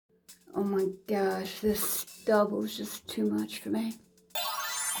Oh my gosh, this double is just too much for me.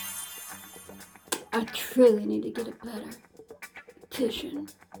 I truly need to get a better petition.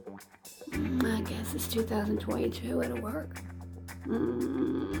 I guess it's 2022, it'll work.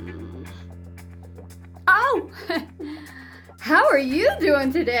 Oh! How are you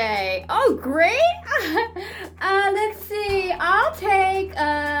doing today? Oh, great! Let's see. I'll take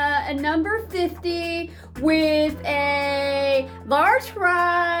a number 50 with a large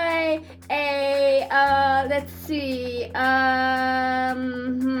fry, let's see,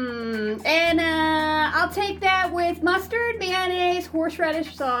 and I'll take that with mustard, mayonnaise,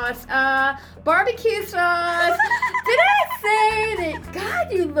 horseradish sauce, barbecue sauce. Did I say that?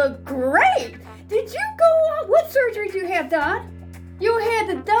 God, you look great! Did you go on? What surgery did you have done? You had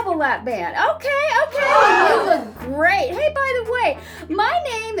the double lap band. Okay. You look great. Hey, by the way, my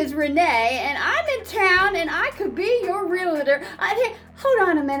name is Renee, and I'm in town, and I could be your realtor. Hold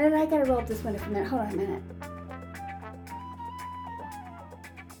on a minute. I gotta roll up this window for a minute. Hold on a minute.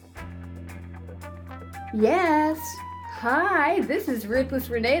 Yes. Hi, this is Ruthless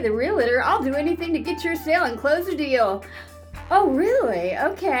Renee, the realtor. I'll do anything to get your sale and close the deal. Oh, really?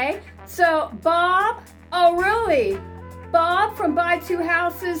 Okay. So, Bob? Oh, really? Bob from Buy Two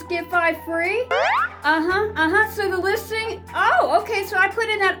Houses, Get Five Free? So the listing? Oh, okay. So I put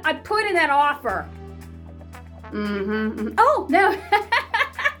in that offer. Oh, no. No,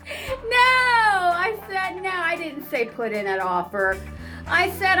 I said no. I didn't say put in that offer.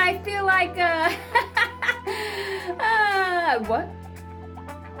 I said I feel like what?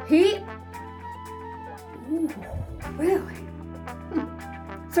 Ooh, really?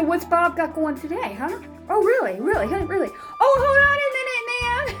 So what's Bob got going today, huh? Oh, really? Oh, hold on a minute,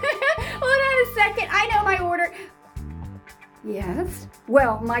 ma'am. Hold on a second. I know my order. Yes?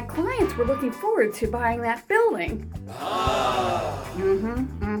 Well, my clients were looking forward to buying that building.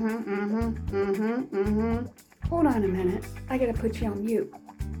 Hold on a minute. I gotta put you on mute.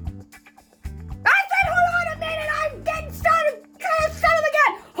 I said hold on a minute. I'm getting started. Son of a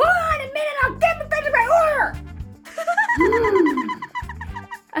gun. Hold on a minute. I'll get the thing to my order.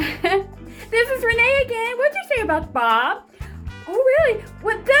 This is Renee again. What'd you say about Bob? Oh, really?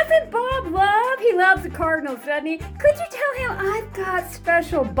 What doesn't Bob love? He loves the Cardinals, doesn't he? Could you tell him I've got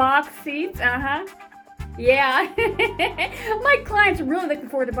special box seats? Yeah. My clients are really looking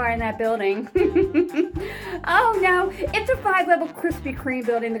forward to buying that building. Oh, no. It's a 5-level Krispy Kreme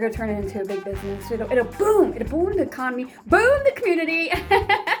building. They're going to turn it into a big business. It'll boom. It'll boom the economy. Boom the community.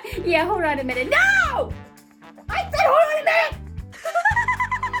 Yeah, hold on a minute. No! I said hold on a minute!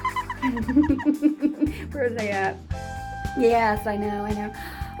 Where's they at? Yes, I know.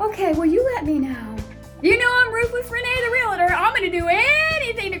 Okay, well, you let me know. You know I'm Ruthless Renee, the realtor. I'm going to do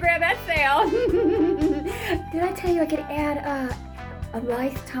anything to grab that sale. Did I tell you I could add a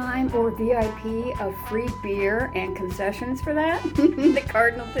lifetime or VIP of free beer and concessions for that? The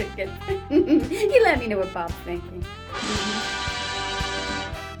Cardinal tickets. You let me know what Bob's thinking.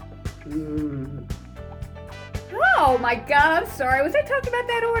 Oh my God, I'm sorry. Was I talking about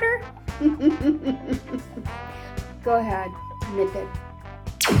that order? Go ahead, nip it.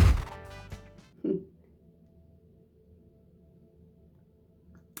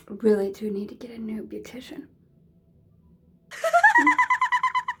 Really do need to get a new beautician.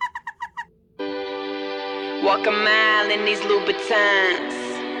 Walk a mile in these Louboutins,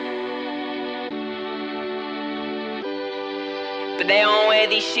 but they don't wear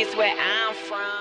these shits where I'm